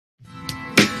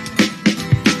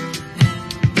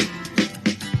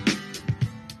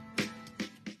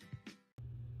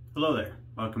Hello there,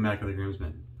 welcome back to The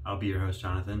Groomsman. I'll be your host,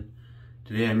 Jonathan.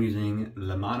 Today I'm using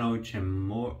Mano,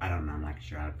 I'm not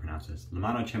sure how to pronounce this.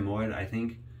 Mano, I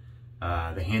think.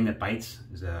 The hand that bites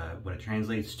is what it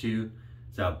translates to.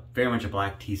 It's very much a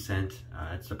black tea scent.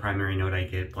 It's the primary note I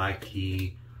get, black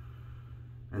tea,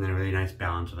 and then a really nice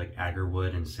balance of like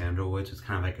agarwood and sandalwood. So it's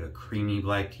kind of like a creamy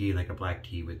black tea, like a black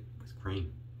tea with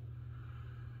cream.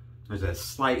 There's a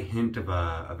slight hint of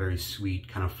a very sweet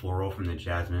kind of floral from the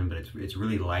jasmine, but it's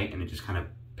really light and it just kind of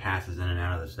passes in and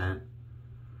out of the scent.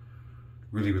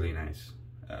 Really, really nice.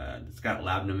 It's got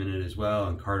labdanum in it as well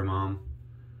and cardamom.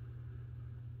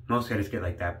 Mostly I just get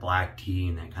like that black tea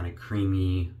and that kind of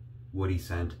creamy, woody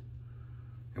scent.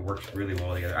 It works really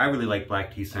well together. I really like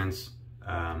black tea scents.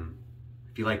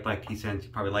 If you like black tea scents,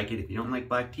 you probably like it. If you don't like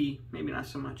black tea, maybe not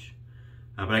so much.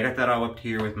 But I got that all up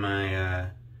here with my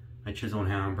my Chisel and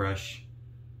Hound brush,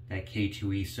 that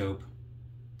K2E soap.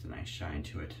 It's a nice shine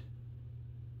to it.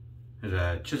 There's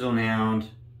a Chisel and Hound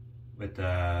with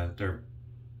their,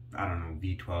 I don't know,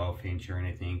 V12 faint shine,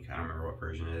 I think. I don't remember what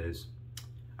version it is.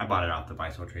 I bought it off the Buy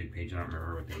Sell Trade page. I don't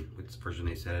remember what version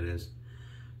they said it is.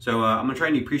 So I'm gonna try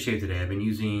new pre-shave today. I've been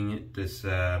using this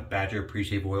Badger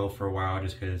pre-shave oil for a while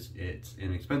just because it's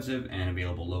inexpensive and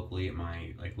available locally at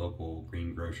my local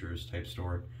green grocers type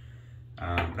store.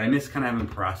 But I miss kind of having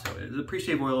Parasso. The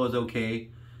pre-shave oil is okay.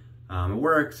 It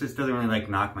works, it just doesn't really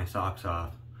knock my socks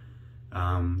off.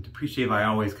 The pre-shave I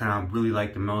always kind of really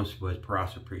liked the most was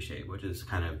Parasso pre-shave, which is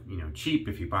kind of, cheap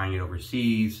if you're buying it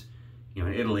overseas.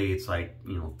 In Italy, it's like,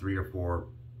 $3 or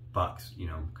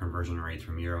 $4, conversion rates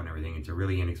from euro and everything. It's a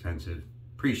really inexpensive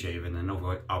pre-shave, and then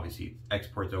obviously it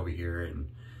exports over here and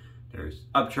there's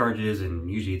upcharges, and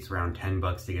usually it's around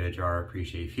 $10 to get a jar of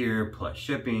pre-shave here, plus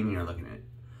shipping, looking at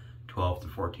 12 to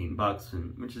 14 bucks,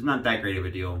 which is not that great of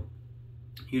a deal.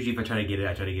 Usually if I try to get it,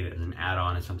 I try to get it as an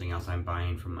add-on as something else I'm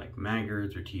buying from like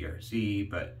Maggard's or TRC,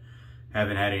 but I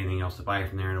haven't had anything else to buy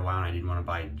from there in a while, and I didn't want to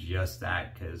buy just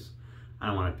that because I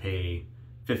don't want to pay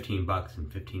 15 bucks and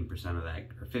 15% of that,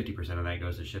 or 50% of that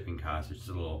goes to shipping costs, which is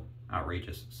a little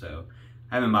outrageous. So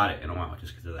I haven't bought it in a while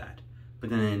just because of that. But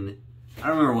then, I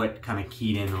don't remember what kind of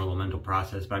keyed in a little mental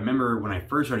process, but I remember when I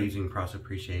first started using Parasso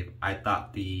Pre-Shave, I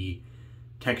thought the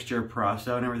texture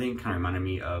Parasso and everything kind of reminded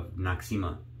me of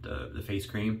Noxzema, the face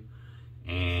cream.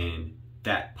 And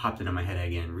that popped into my head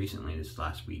again recently, this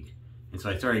last week. And so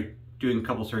I started doing a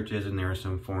couple searches, and there were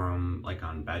some forum like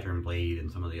on Badger and Blade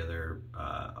and some of the other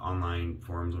online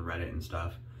forums on Reddit and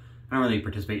stuff. I don't really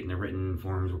participate in the written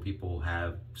forums where people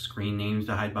have screen names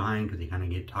to hide behind because they kind of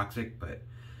get toxic, but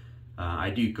I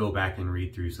do go back and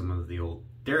read through some of the old,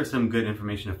 there is some good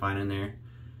information to find in there.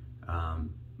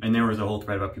 And there was a whole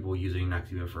thread about people using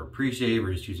Noxzema for a pre-shave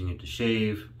or just using it to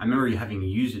shave. I remember having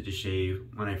used it to shave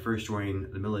when I first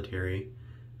joined the military.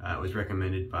 It was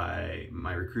recommended by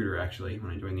my recruiter, actually,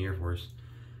 when I joined the Air Force.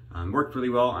 Worked really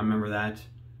well, I remember that.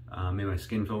 Made my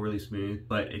skin feel really smooth,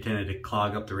 but it tended to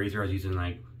clog up the razor. I was using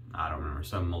I don't remember,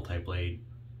 some multi-blade.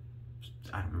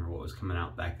 I don't remember what was coming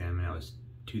out back then. I mean, that was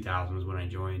 2000 was when I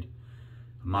joined.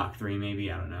 Mach 3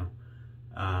 maybe, I don't know.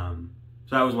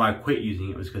 So that was why I quit using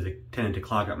it, was because it tended to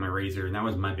clog up my razor, and that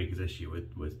was my biggest issue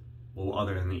with well,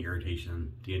 other than the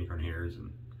irritation, the ingrown hairs,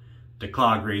 and the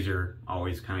clogged razor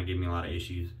always kind of gave me a lot of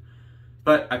issues.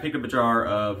 But I picked up a jar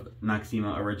of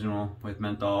Noxzema Original with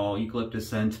menthol eucalyptus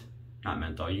scent. Not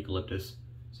menthol, eucalyptus.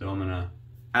 So I'm gonna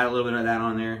add a little bit of that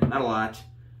on there, not a lot.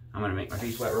 I'm gonna make my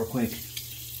face wet real quick.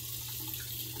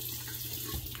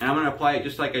 And I'm gonna apply it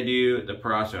just like I do the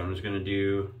Parasso. I'm just gonna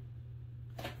do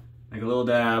like a little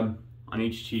dab on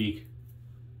each cheek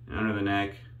and under the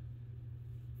neck.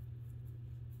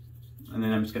 And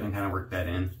then I'm just gonna kind of work that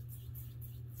in.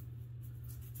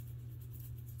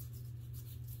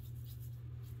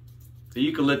 The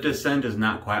eucalyptus scent is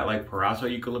not quite like Parasso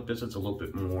eucalyptus. It's a little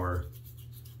bit more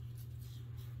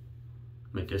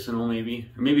medicinal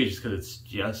maybe. Or maybe it's just because it's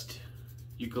just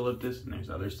eucalyptus and there's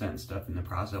other scent stuff in the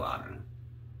Parasso. I don't know.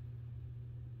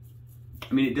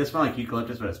 I mean, it does smell like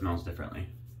eucalyptus, but it smells differently.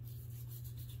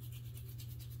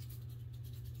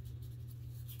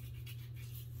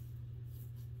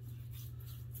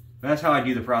 But that's how I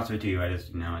do the Parasso too. I just,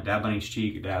 a dab on each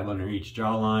cheek, a dab under each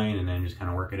jawline, and then just kind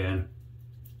of work it in.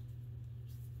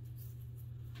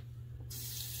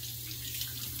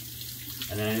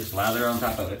 And then I just lather on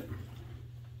top of it.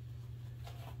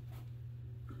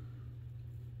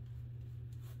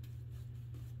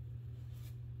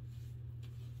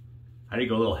 I did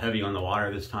go a little heavy on the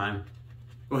water this time.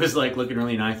 It was looking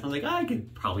really nice. I was like, I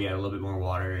could probably add a little bit more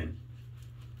water, and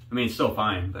I mean, it's still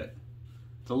fine, but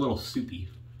it's a little soupy.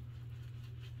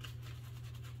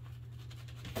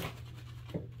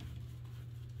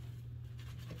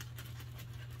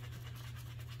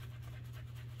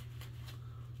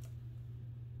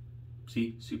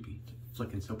 See, soupy,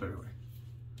 flicking soap everywhere.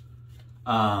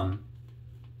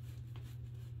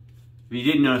 If you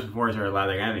didn't notice before I started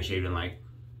lathering, I haven't shaved in like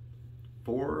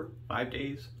 4 or 5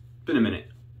 days. It's been a minute.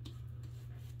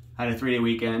 I had a 3-day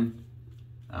weekend.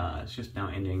 It's just now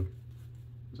ending.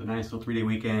 It was a nice little 3-day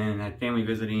weekend. I had family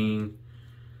visiting.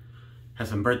 Had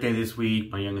some birthday this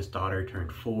week. My youngest daughter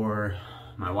turned 4.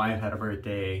 My wife had a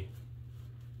birthday.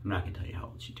 I'm not gonna tell you how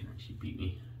old she turned. She beat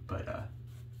me. But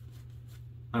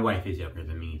my wife is younger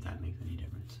than me, if that makes any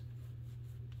difference.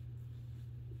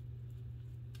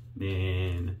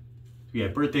 Then we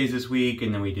had birthdays this week,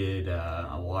 and then we did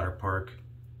a water park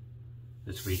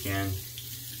this weekend.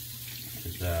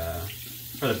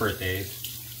 For the birthdays.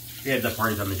 We had the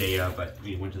parties on the day of, but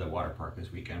we went to the water park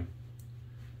this weekend.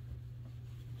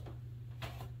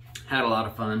 Had a lot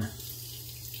of fun.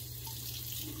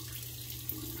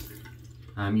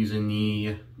 I'm using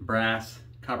the brass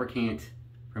Kopparkant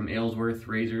from Alysworth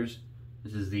razors.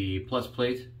 This is the plus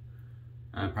plate.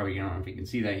 Probably, I don't know if you can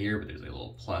see that here, but there's a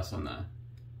little plus on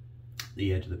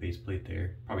the edge of the base plate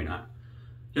there. Probably not.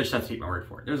 Just have to take my word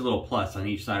for it. There's a little plus on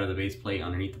each side of the base plate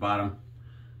underneath the bottom.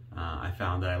 I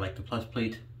found that I like the plus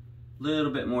plate a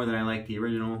little bit more than I like the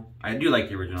original. I do like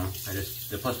the original.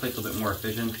 The plus plate's a little bit more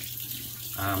efficient,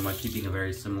 by keeping a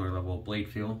very similar level of blade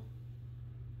feel.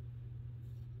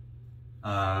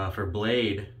 For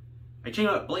blade, I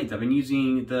changed up blades. I've been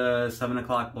using the 7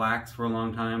 o'clock blacks for a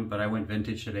long time, but I went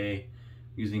vintage today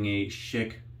using a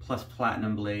Schick plus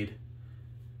platinum blade.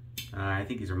 I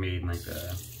think these are made in like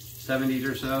the 70s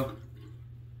or so.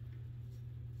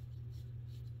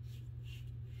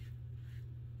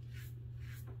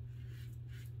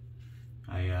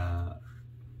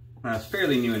 I was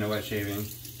fairly new into wet shaving,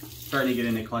 starting to get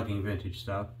into collecting vintage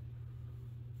stuff,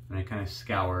 and I kind of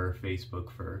scour Facebook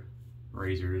for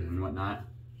razors and whatnot.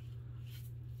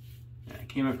 And I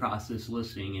came across this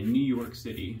listing in New York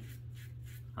City.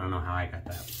 I don't know how I got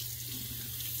that.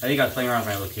 I think I was playing around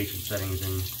with my location settings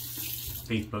in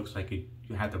Facebook so I could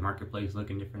have the marketplace look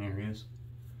in different areas.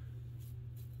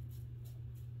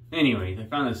 Anyways, I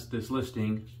found this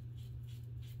listing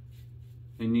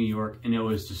in New York, and it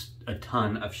was just a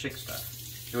ton of Schick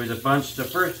stuff. There was a bunch. The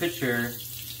first picture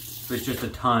was just a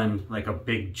ton, like a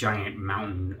big giant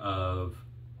mountain of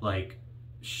like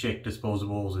Schick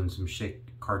disposables and some Schick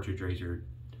cartridge razor,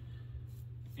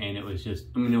 and it was just,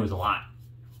 I mean, it was a lot.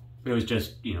 It was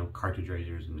just, you know, cartridge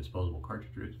razors and disposable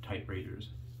cartridge type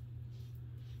razors.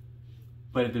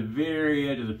 But at the very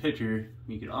edge of the picture,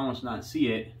 you could almost not see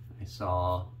it, I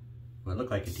saw what looked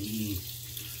like a DE.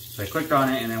 So I clicked on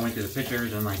it and I went through the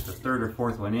pictures, and like the 3rd or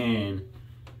 4th one in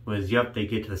was, yep, they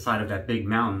get to the side of that big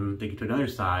mountain, they get to another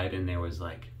side, and there was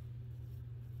like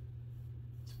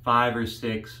 5 or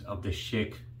 6 of the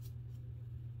Schick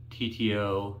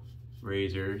TTO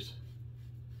razors,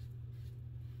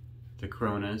 the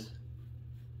Coronas,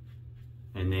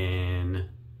 and then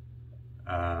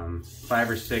 5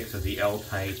 or 6 of the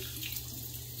L-type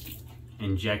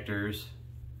injectors,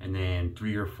 and then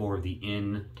 3 or 4 of the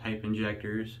N-type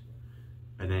injectors,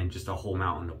 and then just a whole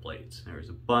mountain of blades. There was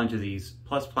a bunch of these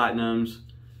plus platinums.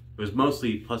 It was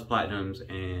mostly plus platinums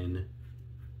and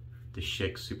the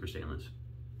Schick super stainless.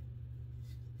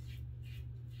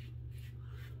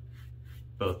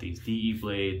 Both these DE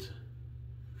blades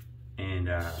and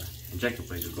injector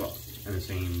blades as well, and the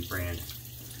same brand.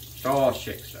 It's all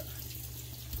Schick stuff.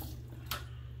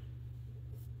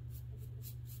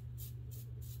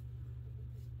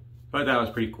 But that was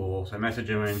pretty cool. So I messaged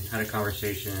him and had a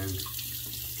conversation,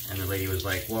 and the lady was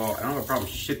like, well, I don't have a problem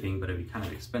shipping, but it'd be kind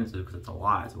of expensive because it's a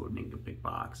lot, so it would make a big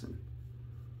box. And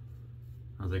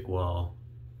I was like, well,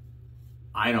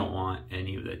 I don't want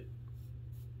any of the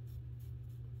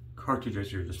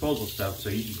cartridges or disposable stuff, so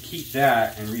you can keep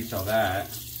that and resell that.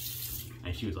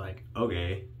 And she was like,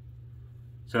 okay.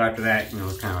 So after that, you know, it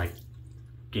was kind of like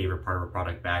gave her part of her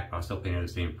product back, but I was still paying her the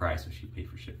same price, so she paid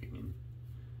for shipping. And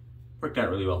worked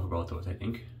out really well for both of us, I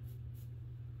think.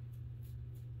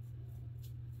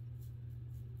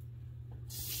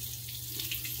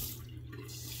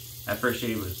 That first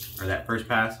shave was, or that first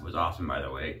pass was awesome, by the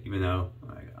way, even though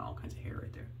I got all kinds of hair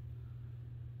right there.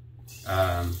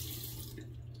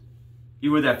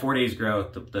 Even with that 4 days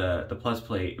growth, the plus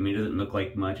plate, I mean, it doesn't look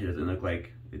like much. It doesn't look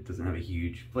like, it doesn't have a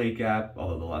huge blade gap,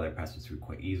 although the leather passes through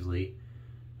quite easily.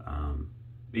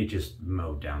 It just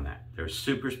mowed down that. They're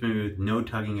super smooth, no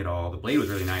tugging at all. The blade was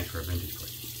really nice for a vintage blade.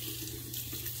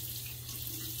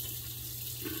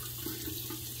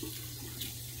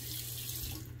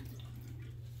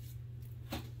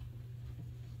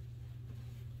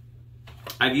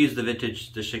 I've used the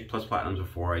Schick Plus Platinums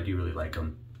before. I do really like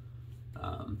them.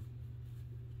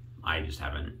 I just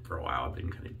haven't for a while. I've been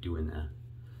kind of doing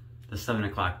the 7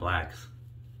 o'clock blacks.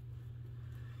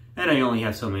 And I only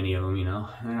have so many of them, you know.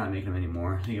 They're not making them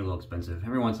anymore. They get a little expensive.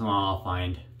 Every once in a while I'll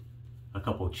find a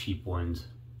couple cheap ones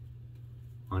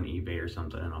on eBay or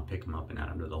something, and I'll pick them up and add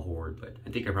them to the horde. But I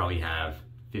think I probably have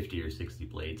 50 or 60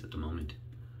 blades at the moment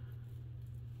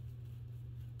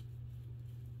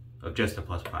of just the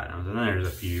plus platinums. And then there's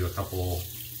a couple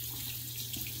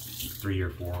 3 or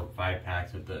 4 or 5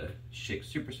 packs of the Schick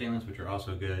Super Stainless, which are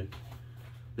also good.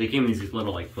 They came in these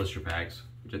little like blister packs,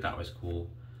 which I thought was cool.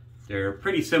 They're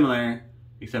pretty similar,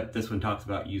 except this one talks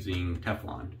about using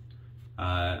Teflon.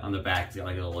 On the back, it's got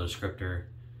like a little descriptor.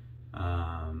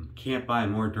 Can't buy a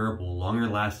more durable, longer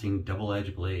lasting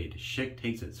double-edged blade. Schick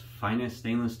takes its finest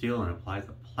stainless steel and applies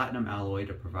a platinum alloy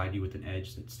to provide you with an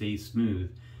edge that stays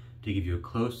smooth, to give you a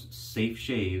close, safe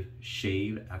shave,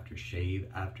 shave after shave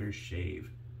after shave.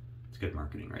 It's good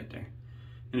marketing right there.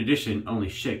 In addition, only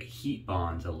Schick heat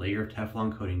bonds a layer of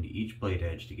Teflon coating to each blade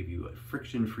edge to give you a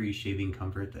friction-free shaving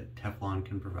comfort that Teflon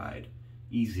can provide.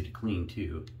 Easy to clean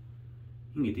too.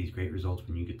 You can get these great results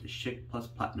when you get the Schick Plus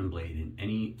Platinum blade in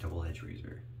any double-edged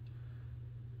razor.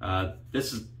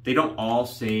 They don't all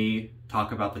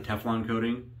talk about the Teflon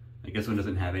coating. Like this one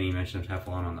doesn't have any mention of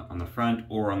Teflon on the front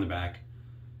or on the back,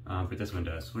 but this one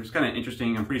does, which is kind of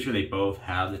interesting. I'm pretty sure they both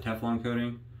have the Teflon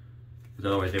coating, because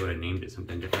otherwise they would have named it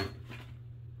something different.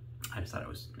 I just thought it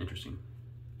was interesting.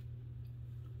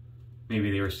 Maybe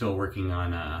they were still working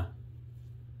on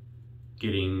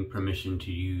getting permission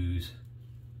to use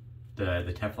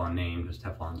the Teflon name, because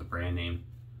Teflon's a brand name,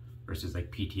 versus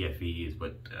like PTFE is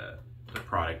what the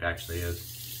product actually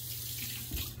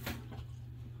is.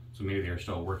 So maybe they're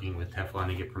still working with Teflon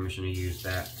to get permission to use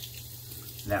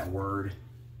that word.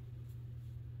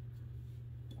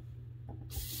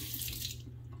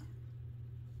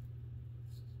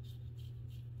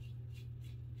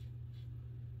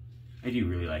 I do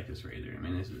really like this razor. I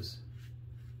mean,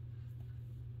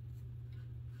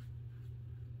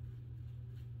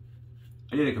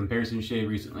 I did a comparison shave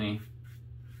recently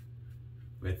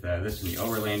with this and the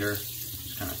Overlander, which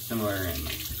is kind of similar in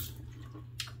like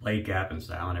blade gap and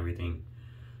style and everything.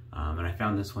 And I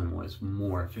found this one was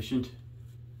more efficient,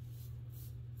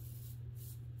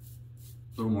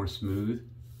 a little more smooth.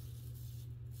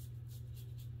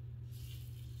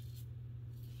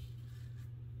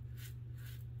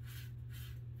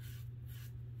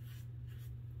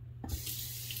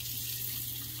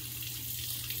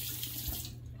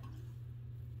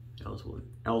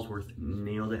 Alysworth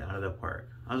nailed it out of the park.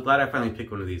 I was glad I finally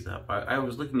picked one of these up. I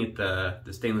was looking at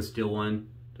the stainless steel one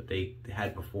that they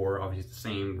had before. Obviously it's the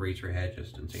same razor head,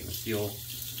 just in stainless steel.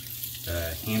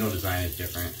 The handle design is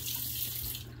different.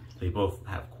 They both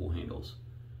have cool handles.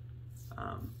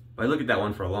 But I looked at that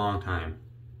one for a long time.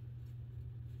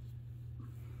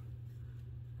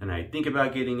 And I think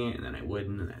about getting it, and then I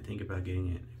wouldn't, and I think about getting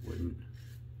it, and I wouldn't.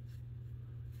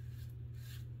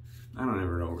 I don't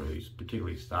ever know what really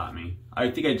particularly stopped me.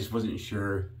 I think I just wasn't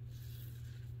sure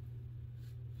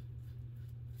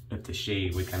if the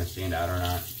shade would kind of stand out or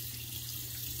not.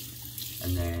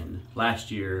 And then last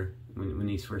year, when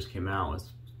these first came out,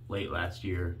 was late last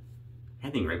year, I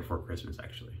think right before Christmas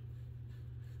actually.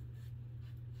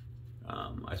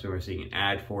 I remember seeing an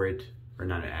ad for it, or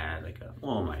not an ad, like a,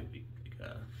 well, it might be like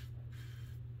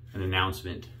an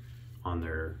announcement on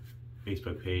their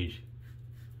Facebook page.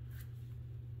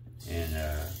 And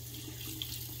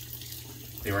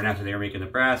they were announcing they were making the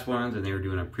brass ones, and they were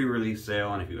doing a pre-release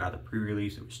sale, and if you got the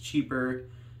pre-release it was cheaper,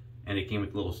 and it came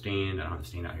with a little stand. I don't have the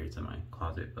stand out here, it's in my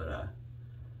closet, but it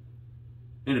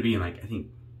ended up being like, I think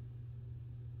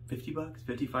 50 bucks,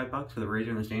 55 bucks for the razor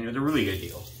and the stand. It was a really good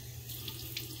deal.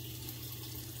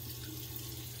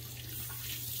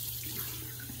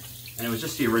 And it was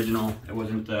just the original. It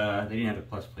wasn't, they didn't have the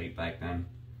plus plate back then.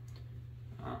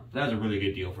 That was a really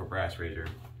good deal for a brass razor.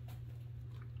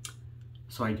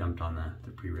 So I jumped on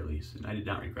the pre-release, and I did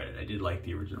not regret it. I did like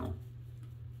the original.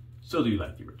 Still do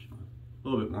like the original. A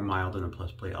little bit more mild than the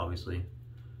plus plate, obviously.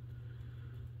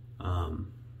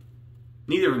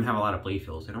 Neither of them have a lot of blade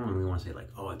feels. I don't really want to say like,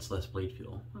 oh, it's less blade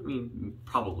feel. I mean,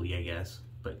 probably, I guess,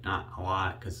 but not a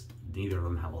lot, because neither of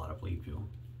them have a lot of blade feel.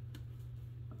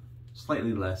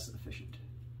 Slightly less efficient.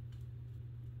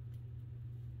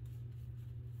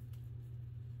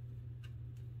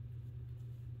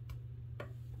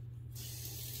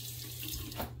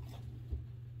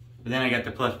 But then I got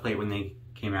the plus plate when they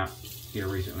came out here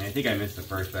recently. I think I missed the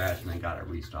first batch and I got a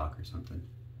restock or something.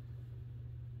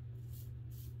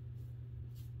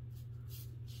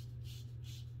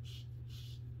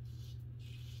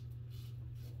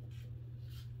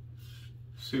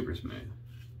 Super smooth.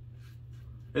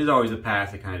 There's always a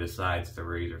pass that kind of decides the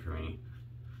razor for me.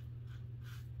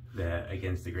 That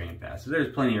against the grain pass. So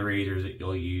there's plenty of razors that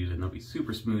you'll use and they'll be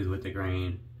super smooth with the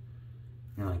grain.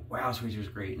 You're like, wow, this razor's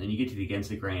great. And then you get to the against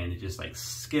the grain and it just like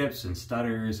skips and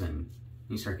stutters and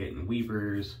you start getting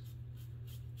weepers.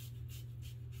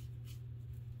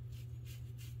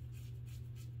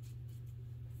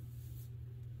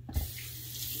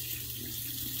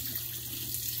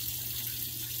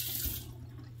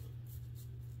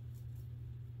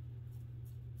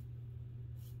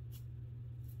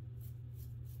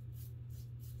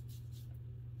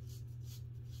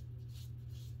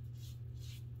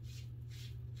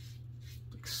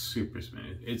 Super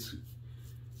smooth. It's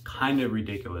kind of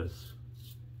ridiculous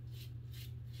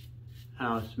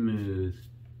how smooth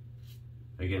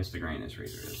against the grain this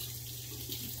razor is.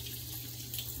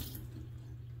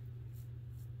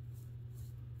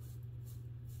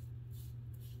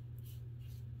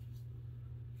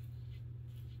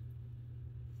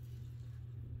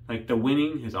 Like the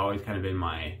winning has always kind of been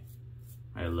my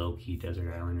low-key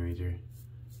desert island razor.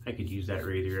 I could use that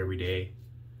razor every day.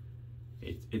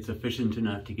 It's efficient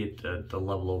enough to get the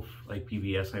level of like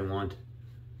PBS I want,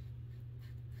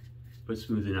 but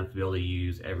smooth enough to be able to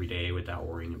use every day without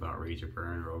worrying about razor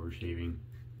burn or overshaving.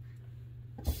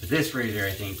 But this razor, I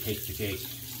think, takes the cake.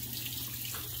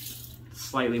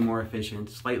 Slightly more efficient,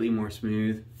 slightly more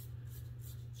smooth.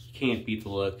 You can't beat the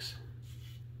looks.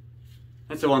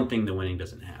 That's the one thing the winning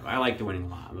doesn't have. I like the winning a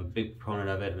lot. I'm a big proponent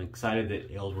of it. I'm excited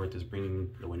that Alysworth is bringing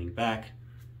the winning back.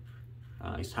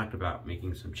 He's talked about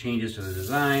making some changes to the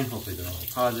design. Hopefully they're all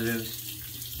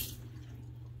positives.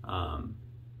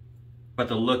 But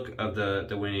the look of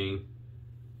the winning,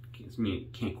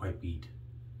 can't quite beat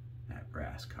that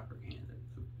brass Kopparkant.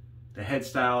 The head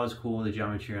style is cool, the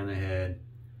geometry on the head.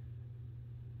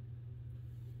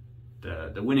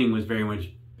 The winning was very much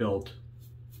built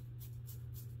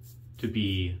to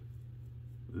be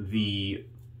the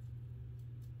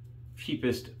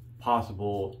cheapest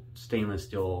possible stainless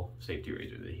steel safety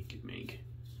razor that he could make.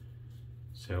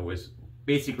 So it was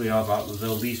basically all about the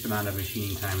least amount of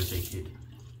machining time that they could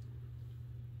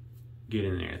get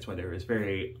in there. That's why there was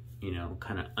very, you know,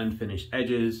 kind of unfinished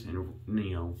edges, and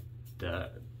you know, I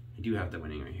do have the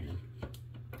winning right here.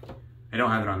 I don't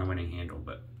have it on the winning handle,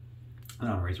 but on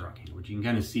the razor rock handle, but you can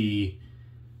kind of see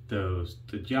the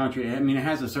geometry. I mean, it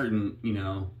has a certain, you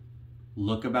know,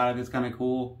 look about it that's kind of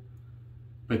cool.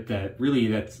 But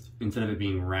that's instead of it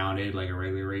being rounded like a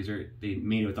regular razor, they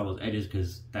made it with all those edges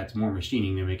because that's more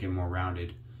machining to make it more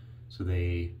rounded. So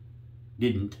they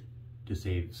didn't, to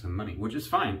save some money, which is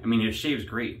fine. I mean, it shaves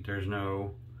great. I have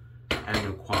no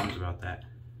qualms about that.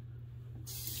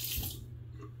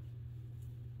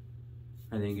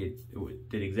 I think it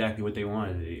did exactly what they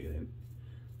wanted. It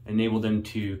enabled them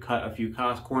to cut a few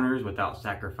cost corners without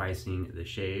sacrificing the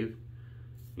shave.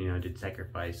 You know, it did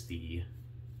sacrifice the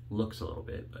looks a little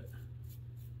bit, but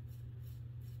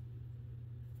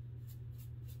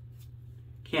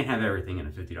can't have everything in a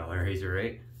 $50 razor,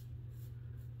 right?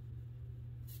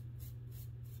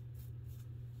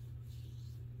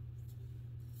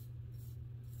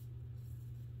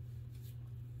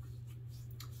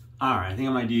 All right, I think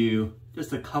I'm gonna do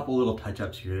just a couple little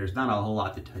touch-ups here. There's not a whole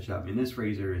lot to touch up. I mean, this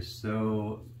razor is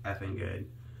so effing good.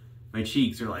 My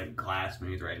cheeks are like glass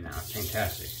smooth right now. It's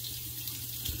fantastic.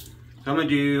 So I'm gonna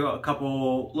do a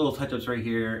couple little touch-ups right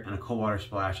here and a cold water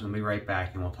splash, and I'll be right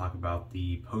back and we'll talk about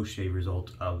the post-shave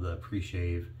result of the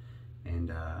pre-shave.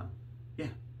 And yeah,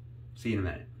 see you in a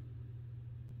minute.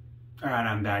 All right,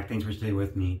 I'm back. Thanks for staying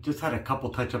with me. Just had a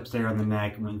couple touch-ups there on the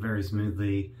neck, went very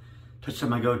smoothly. Touched up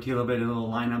my goatee a little bit, a little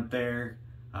line up there.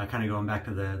 Kind of going back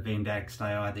to the Van Dyke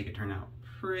style. I think it turned out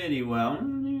pretty well.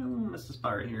 Missed the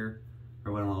spot right here.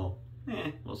 Or went a little,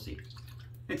 we'll see.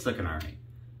 It's looking all right.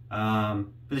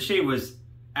 But the shave was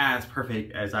as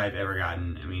perfect as I've ever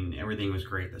gotten. I mean, everything was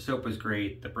great. The soap was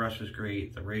great, the brush was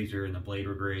great, the razor and the blade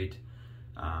were great.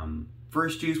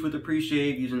 First use with the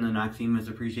pre-shave, using the Noxzema as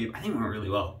a pre-shave, I think it went really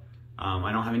well.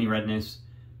 I don't have any redness.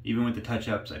 Even with the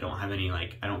touch-ups, I don't have any, I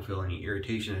don't feel any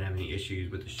irritation. I don't have any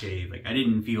issues with the shave. I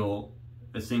didn't feel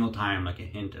a single time a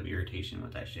hint of irritation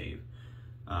with that shave.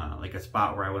 Like a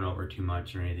spot where I went over too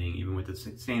much or anything, even with the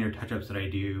standard touch-ups that I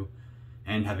do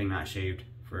and having not shaved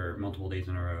for multiple days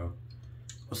in a row.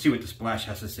 We'll see what the splash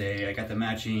has to say. I got the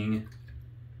matching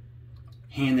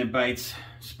hand that bites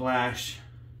splash,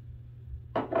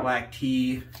 black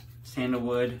tea,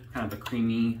 sandalwood, kind of a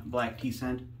creamy black tea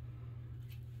scent.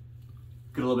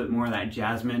 Get a little bit more of that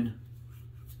jasmine.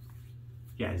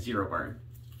 Yeah, zero burn.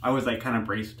 I was kind of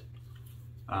braced.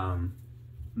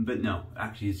 But no,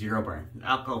 actually zero burn.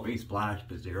 Alcohol-based splash,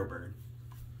 but zero burn.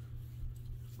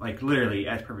 like literally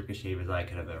as perfect a shave as I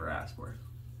could have ever asked for.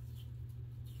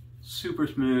 Super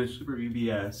smooth, super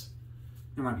BBS.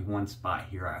 There might be one spot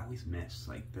here I always miss,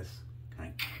 like this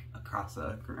kind of across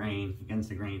the grain, against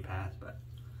the grain path, but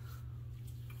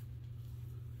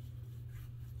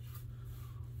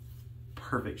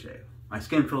perfect shave. My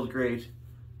skin feels great.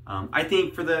 I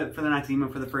think for the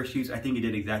Noxzema, for the first use, I think it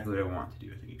did exactly what I wanted to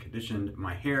do. I think it conditioned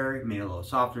my hair, made it a little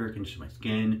softer, conditioned my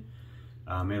skin,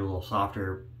 made it a little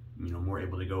softer, you know, more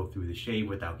able to go through the shave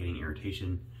without getting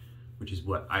irritation, which is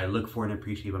what I look for in a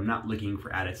pre-shave. I'm not looking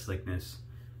for added slickness.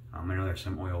 I know there's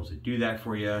some oils that do that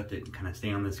for you, that kind of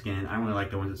stay on the skin. I don't really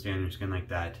like the ones that stay on your skin like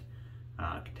that.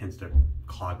 It tends to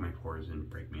clog my pores and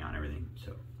break me on everything.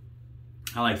 So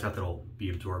I like stuff that'll be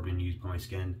absorbed and used by my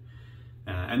skin.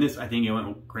 And this, I think it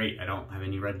went great. I don't have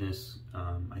any redness.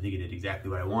 I think it did exactly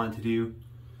what I wanted to do.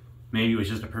 Maybe it was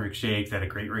just a perfect shave. It had a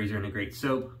great razor and a great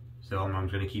soap. So I'm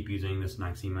going to keep using this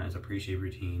Noxzema as a pre-shave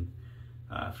routine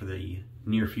for the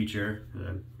near future,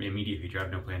 the immediate future. I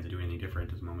have no plans to do anything different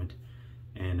at this moment.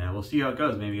 And we'll see how it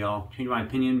goes. Maybe I'll change my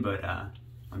opinion, but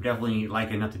I'm definitely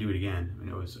liking enough to do it again. I mean,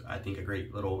 it was, I think, a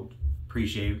great little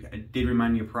pre-shave. It did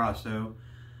remind me of Prasto.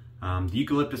 The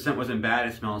eucalyptus scent wasn't bad.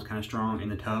 It smells kind of strong in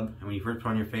the tub and when you first put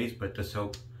it on your face, but the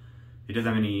soap, it doesn't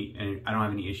have any, and I don't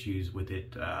have any issues with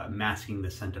it masking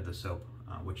the scent of the soap,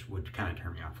 which would kind of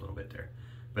turn me off a little bit there.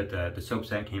 But the soap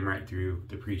scent came right through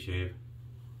the pre-shave.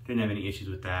 Didn't have any issues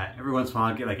with that. Every once in a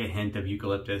while I'd get like a hint of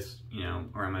eucalyptus, you know,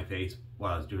 around my face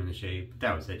while I was doing the shave. But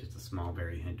that was it, just a small,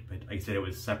 very hint. But like I said, it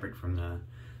was separate from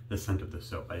the scent of the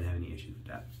soap. I didn't have any issues with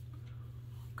that.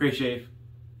 Great shave.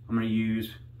 I'm gonna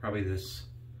use probably this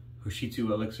Hoshitsu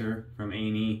elixir from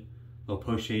A&E, little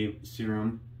post-shave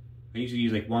serum. I usually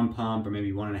use like 1 pump or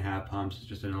maybe 1.5 pumps. It's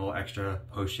just a little extra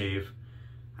post-shave.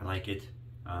 I like it.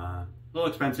 A little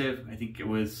expensive. I think it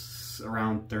was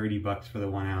around 30 bucks for the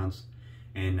 1 ounce.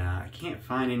 And I can't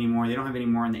find any more. They don't have any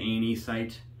more on the A&E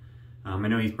site. I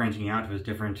know he's branching out to his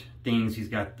different things. He's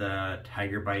got the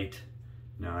Tiger Bite.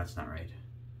 No, that's not right.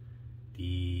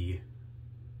 The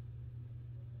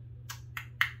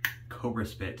Cobra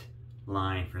Spit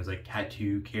line for his like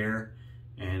tattoo care.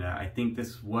 And I think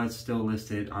this was still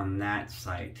listed on that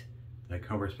site, the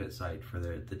Cobra Spit site, for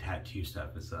the tattoo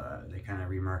stuff. Is they kind of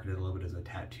remarketed it a little bit as a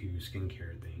tattoo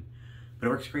skincare thing. But it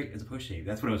works great as a post shave.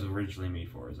 That's what it was originally made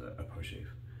for, as a post shave.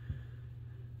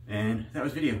 And that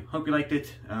was the video. Hope you liked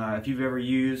it. If you've ever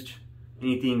used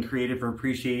anything creative for a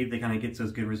pre-shave that kind of gets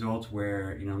those good results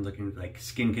where, you know, I'm looking like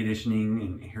skin conditioning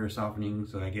and hair softening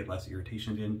so I get less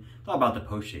irritation in. It's all about the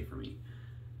post shave for me.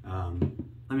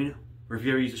 Let me know. Or if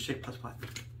you ever use a Schick Plus Platinum.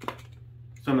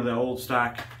 Some of the old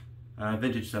stock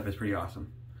vintage stuff is pretty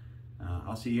awesome.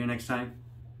 I'll see you next time.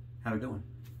 Have a good one.